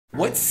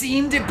What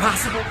seemed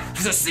impossible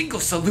was a single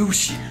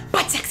solution.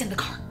 Butt sex in the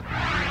car.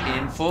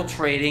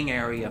 Infiltrating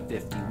Area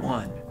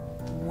 51.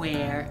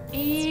 Where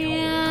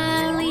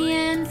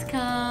aliens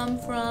come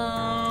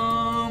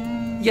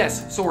from.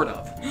 Yes, sort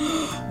of.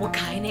 What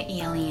kind of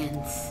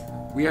aliens?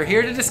 We are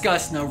here to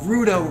discuss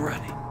Naruto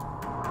running.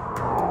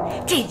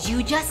 Did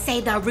you just say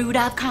the root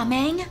of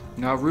coming?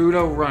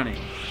 Naruto running.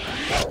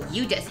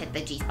 You just hit the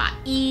G-spot.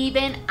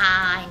 Even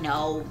I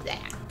know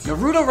that.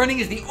 Naruto running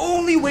is the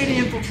only way to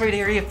infiltrate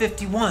Area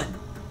 51.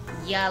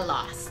 You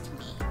lost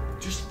me.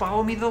 Just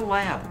follow me to the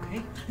lab,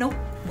 okay? No,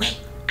 wait.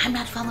 I'm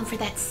not falling for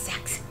that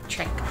sex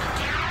trick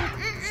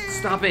again.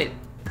 Stop it.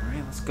 All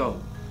right, let's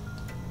go.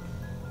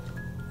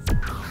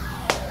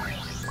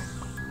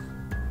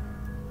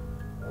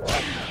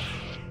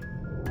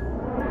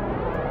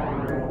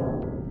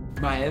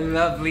 My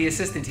lovely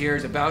assistant here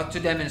is about to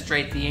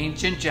demonstrate the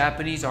ancient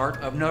Japanese art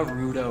of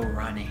Naruto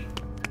running.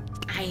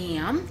 I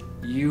am?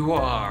 You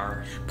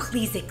are.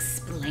 Please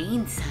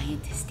explain,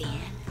 Scientist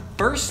Dan.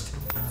 First,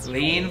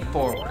 lean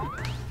forward.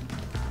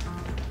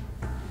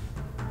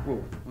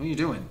 Whoa, what are you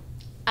doing?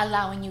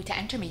 Allowing you to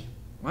enter me.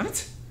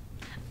 What?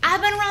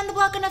 I've been around the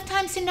block enough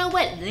times to know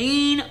what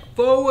lean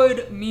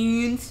forward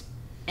means.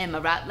 Am I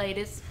right,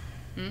 ladies?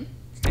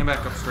 Stand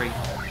back up straight.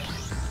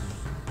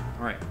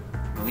 All right,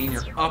 now lean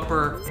your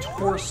upper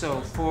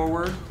torso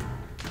forward.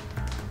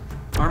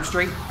 Arms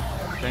straight,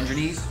 bend your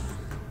knees.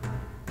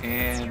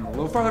 And a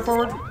little farther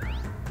forward.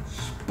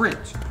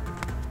 Sprint.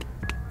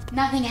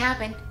 Nothing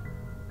happened.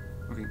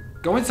 Okay,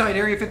 go inside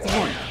Area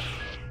 51.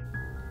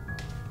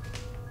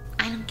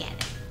 I don't get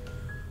it.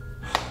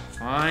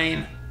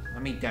 Fine,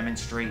 let me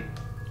demonstrate.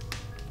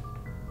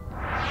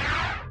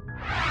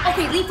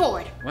 Okay, lean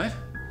forward. What?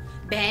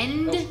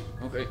 Bend.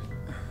 Oh, okay.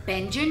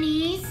 Bend your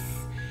knees.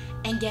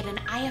 And get an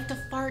I have to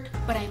fart,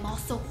 but I'm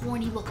also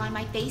horny look on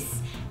my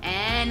face.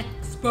 And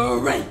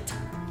sprint.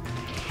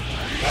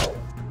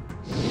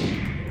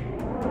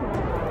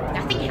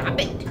 Nothing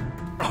happened.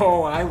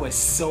 Oh, I was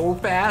so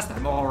fast,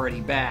 I'm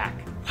already back.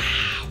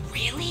 Wow,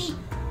 really?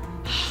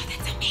 Oh,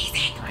 that's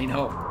amazing. I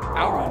know.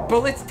 Outrun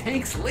bullets,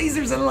 tanks,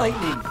 lasers, and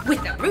lightning.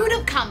 With the root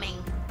of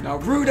coming.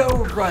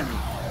 Naruto running.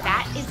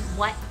 That is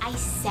what I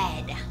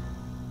said.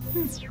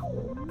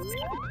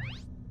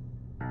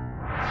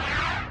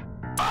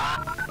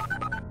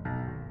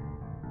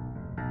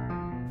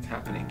 What's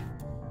happening?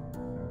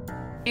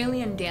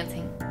 Alien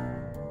dancing.